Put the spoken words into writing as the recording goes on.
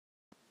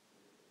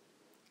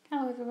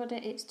everybody,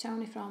 it's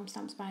Toni from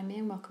Stamps by Me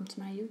and welcome to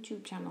my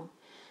YouTube channel.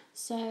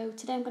 So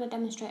today I'm going to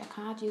demonstrate a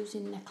card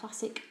using the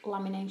classic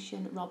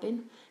lamination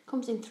robin.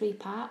 Comes in 3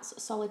 parts: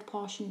 solid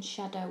portion,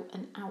 shadow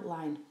and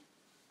outline.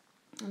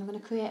 And I'm going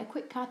to create a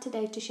quick card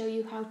today to show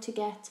you how to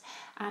get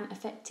an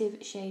effective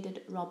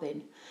shaded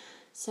robin.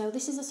 So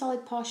this is a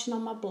solid portion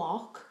on my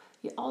block.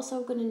 You're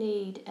also going to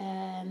need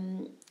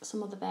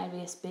some other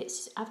various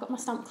bits. I've got my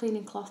stamp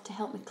cleaning cloth to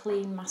help me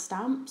clean my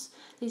stamps.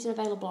 These are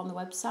available on the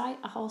website.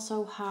 I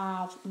also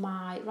have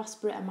my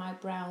raspberry and my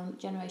brown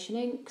generation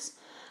inks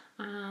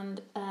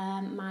and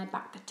my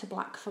back to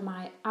black for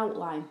my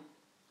outline.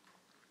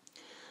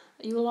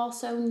 You will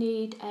also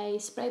need a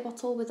spray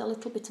bottle with a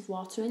little bit of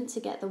water in to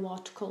get the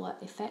watercolour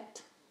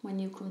effect when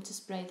you come to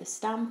spray the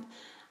stamp.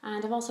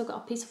 And I've also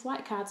got a piece of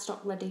white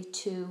cardstock ready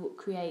to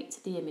create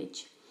the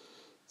image.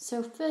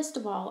 So first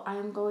of all, I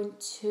am going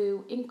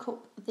to ink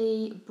up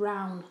the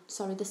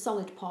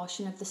solid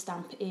portion of the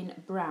stamp in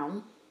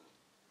brown.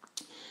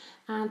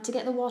 And to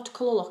get the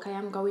watercolour look, I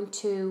am going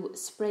to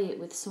spray it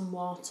with some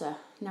water.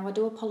 Now I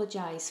do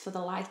apologise for the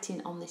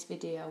lighting on this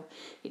video.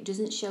 It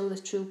doesn't show the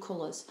true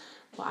colours,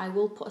 but I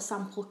will put a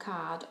sample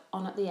card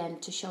on at the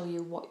end to show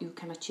you what you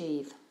can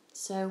achieve.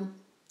 So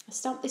I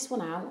stamped this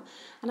one out,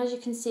 and as you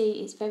can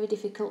see, it's very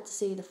difficult to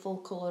see the full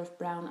colour of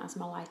brown as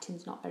my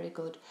lighting's not very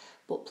good,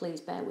 but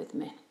please bear with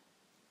me.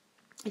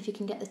 If you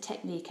can get the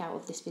technique out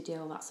of this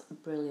video, that's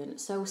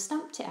brilliant. So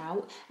stamped it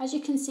out. As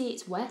you can see,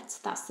 it's wet.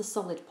 That's the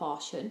solid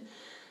portion.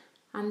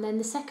 And then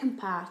the second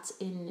part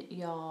in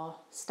your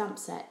stamp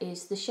set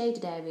is the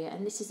shaded area,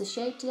 and this is the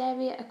shaded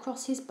area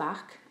across his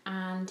back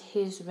and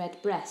his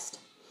red breast.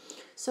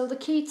 So the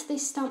key to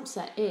this stamp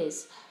set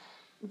is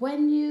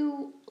when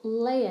you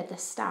layer the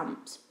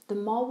stamps, the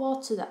more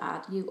water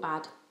that you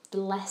add, the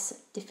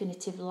less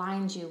definitive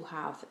lines you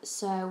have.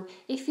 So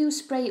if you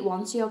spray it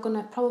once, you're going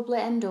to probably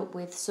end up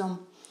with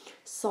some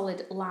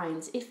solid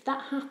lines. If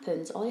that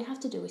happens, all you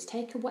have to do is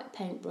take a wet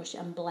paintbrush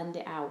and blend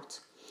it out.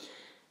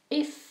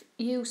 If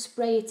you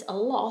spray it a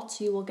lot,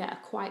 you will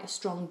get quite a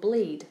strong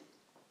bleed.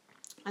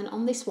 And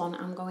on this one,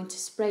 I'm going to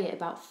spray it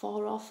about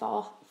four or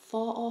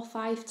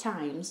five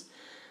times.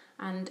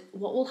 And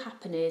what will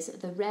happen is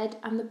the red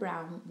and the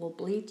brown will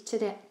bleed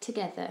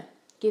together,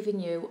 giving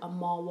you a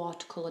more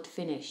watercoloured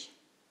finish.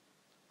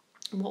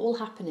 And what will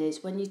happen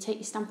is when you take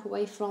your stamp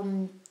away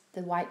from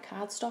the white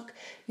cardstock,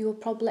 you will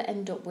probably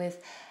end up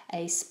with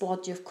a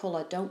splodge of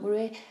colour. Don't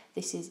worry,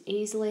 this is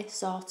easily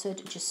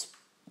sorted. Just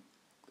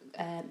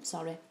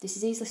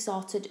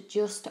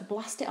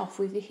blast it off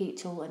with your heat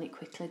tool and it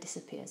quickly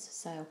disappears.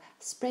 So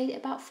sprayed it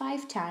about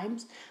 5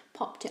 times,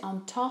 popped it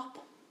on top.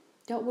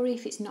 Don't worry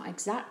if it's not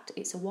exact,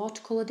 it's a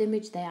watercoloured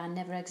image, they are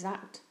never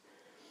exact.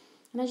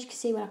 And as you can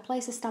see, when I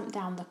place the stamp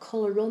down, the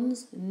colour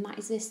runs, and that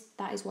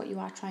is what you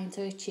are trying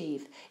to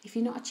achieve. If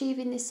you're not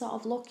achieving this sort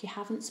of look, you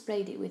haven't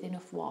sprayed it with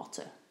enough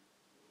water.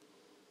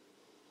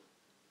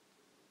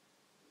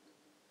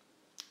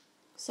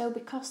 So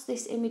because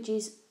this image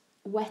is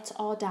wet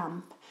or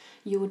damp,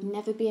 you would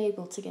never be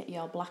able to get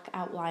your black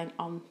outline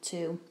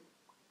onto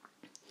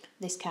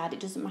this card. It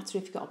doesn't matter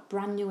if you've got a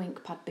brand new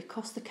ink pad,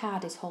 because the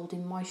card is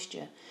holding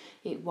moisture,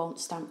 it won't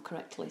stamp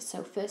correctly.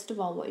 So first of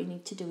all, what you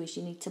need to do is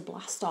you need to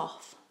blast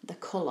off the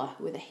colour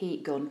with a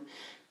heat gun.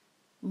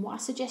 And what I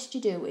suggest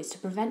you do is, to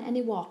prevent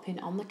any warping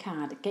on the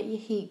card, get your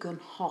heat gun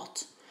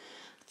hot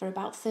for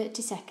about 30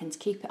 seconds,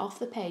 keep it off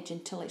the page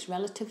until it's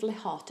relatively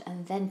hot,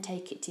 and then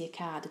take it to your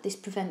card. This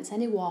prevents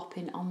any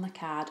warping on the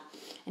card,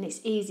 and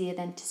it's easier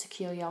then to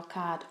secure your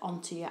card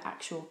onto your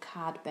actual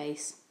card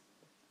base.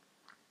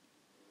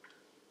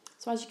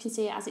 So as you can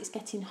see, as it's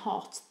getting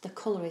hot, the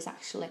colour is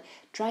actually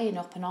drying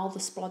up and all the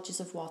splodges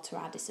of water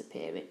are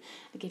disappearing.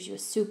 It gives you a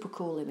super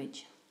cool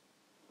image.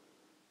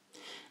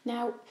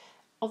 Now,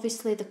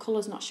 obviously the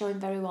colour's not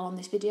showing very well on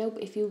this video,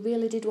 but if you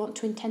really did want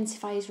to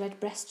intensify his red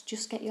breast,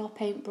 just get your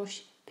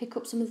paintbrush, pick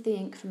up some of the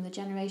ink from the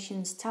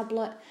Generations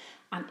tablet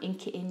and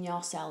ink it in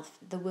yourself.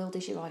 The world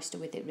is your oyster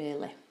with it,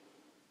 really.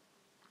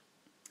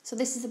 So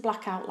this is the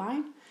black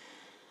outline,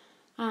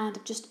 and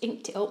I've just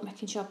inked it up,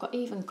 making sure I've got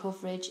even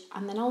coverage,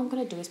 and then all I'm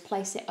going to do is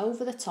place it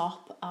over the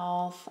top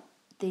of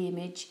the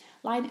image,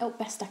 line it up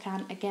best I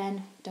can.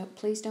 Again,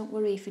 please don't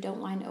worry if you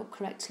don't line it up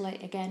correctly.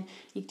 Again,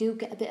 you do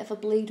get a bit of a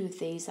bleed with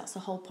these. That's the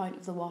whole point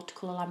of the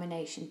watercolour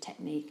lamination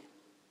technique.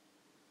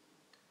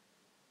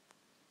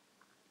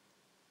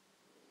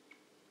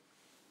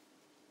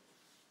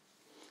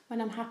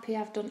 When I'm happy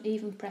I've done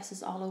even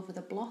presses all over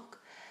the block,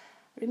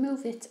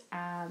 remove it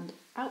and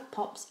out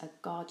pops a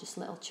gorgeous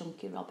little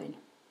chunky robin.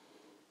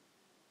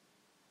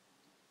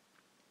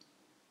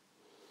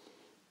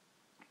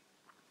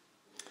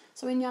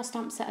 So in your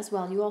stamp set as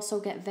well, you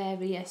also get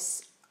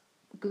various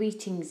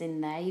greetings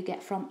in there. You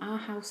get from our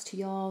house to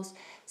yours,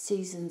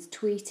 seasons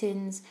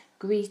tweetings,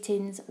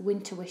 greetings,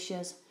 winter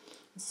wishes,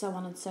 and so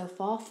on and so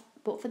forth.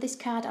 But for this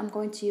card, I'm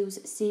going to use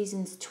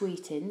seasons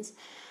tweetings.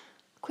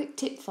 Quick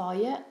tip for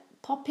you,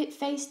 pop it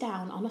face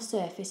down on a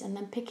surface and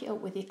then pick it up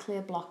with your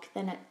clear block.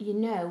 Then you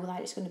know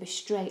that it's going to be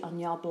straight on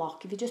your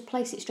block. If you just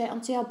place it straight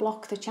onto your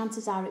block, the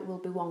chances are it will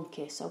be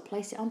wonky. So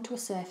place it onto a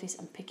surface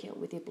and pick it up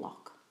with your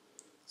block.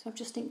 So I've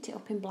just inked it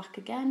up in black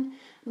again.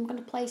 I'm going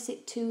to place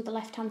it to the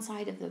left hand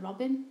side of the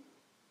robin,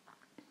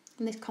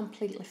 and this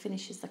completely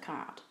finishes the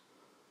card.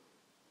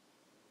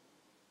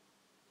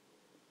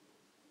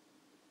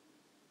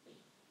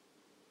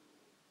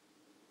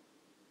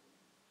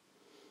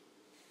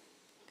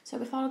 So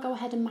before I go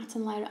ahead and mat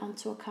and layer it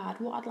onto a card,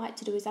 what I'd like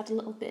to do is add a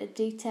little bit of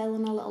detail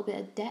and a little bit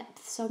of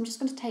depth. So I'm just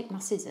going to take my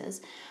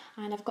scissors,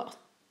 and I've got a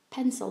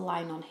pencil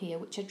line on here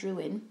which I drew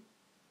in.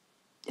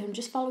 And I'm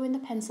just following the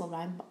pencil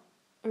line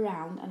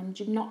around, and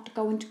I'm not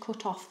going to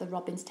cut off the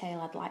robin's tail.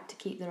 I'd like to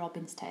keep the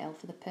robin's tail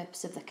for the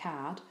purpose of the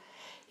card.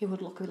 He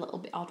would look a little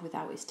bit odd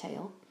without his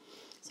tail.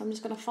 So I'm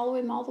just going to follow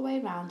him all the way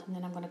around, and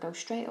then I'm going to go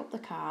straight up the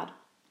card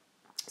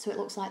so it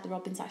looks like the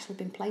robin's actually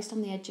been placed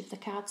on the edge of the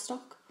cardstock.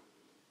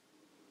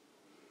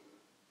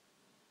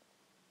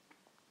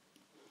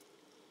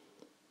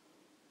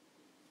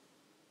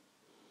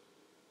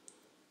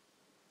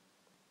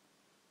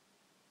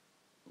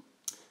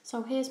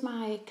 So here's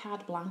my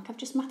card blank. I've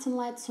just mat and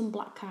layered some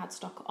black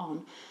cardstock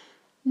on.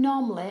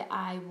 Normally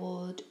I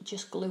would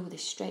just glue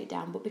this straight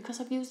down, but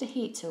because I've used a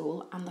heat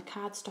tool and the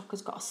cardstock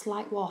has got a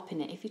slight warp in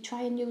it, if you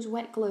try and use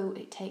wet glue,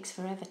 it takes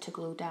forever to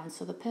glue down.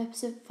 So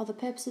for the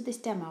purpose of this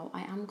demo,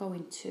 I am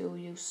going to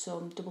use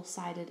some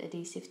double-sided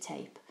adhesive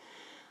tape,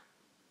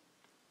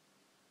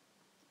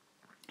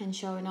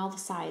 ensuring all the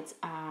sides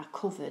are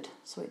covered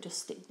so it just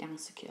sticks down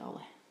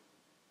securely.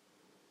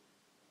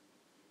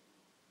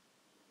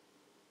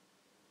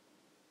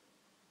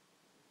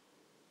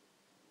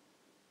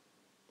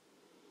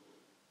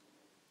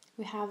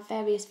 We have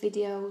various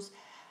videos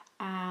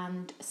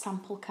and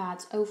sample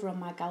cards over on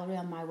my gallery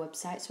on my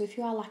website, so if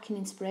you are lacking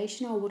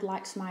inspiration or would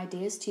like some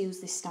ideas to use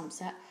this stamp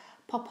set,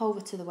 pop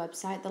over to the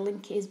website. The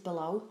link is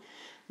below.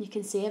 You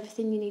can see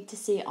everything you need to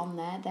see on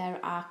there.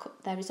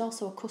 There is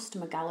also a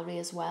customer gallery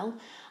as well,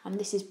 and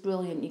this is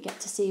brilliant. You get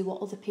to see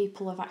what other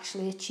people have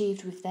actually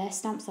achieved with their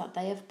stamps that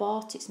they have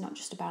bought. It's not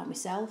just about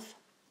myself,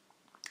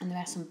 and there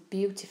are some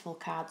beautiful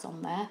cards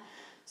on there.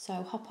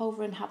 So hop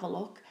over and have a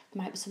look.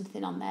 There might be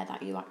something on there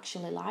that you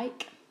actually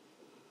like.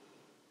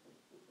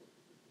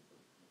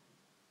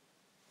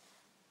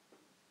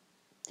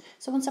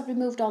 So once I've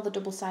removed all the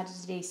double-sided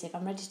adhesive,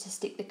 I'm ready to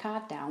stick the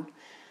card down,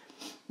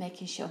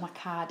 making sure my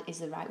card is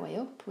the right way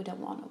up. We don't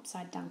want an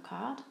upside down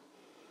card.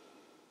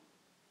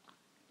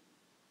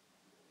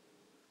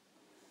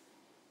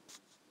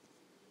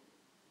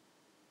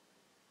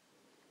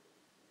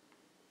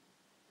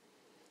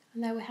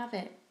 And there we have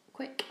it.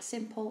 Quick,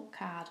 simple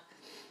card.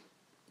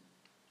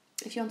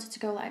 If you wanted to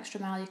go that extra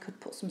mile, you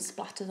could put some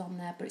splatters on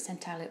there, but it's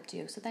entirely up to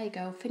you. So there you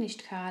go,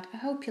 finished card. I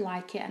hope you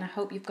like it, and I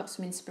hope you've got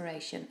some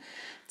inspiration.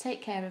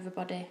 Take care,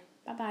 everybody.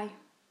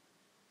 Bye-bye.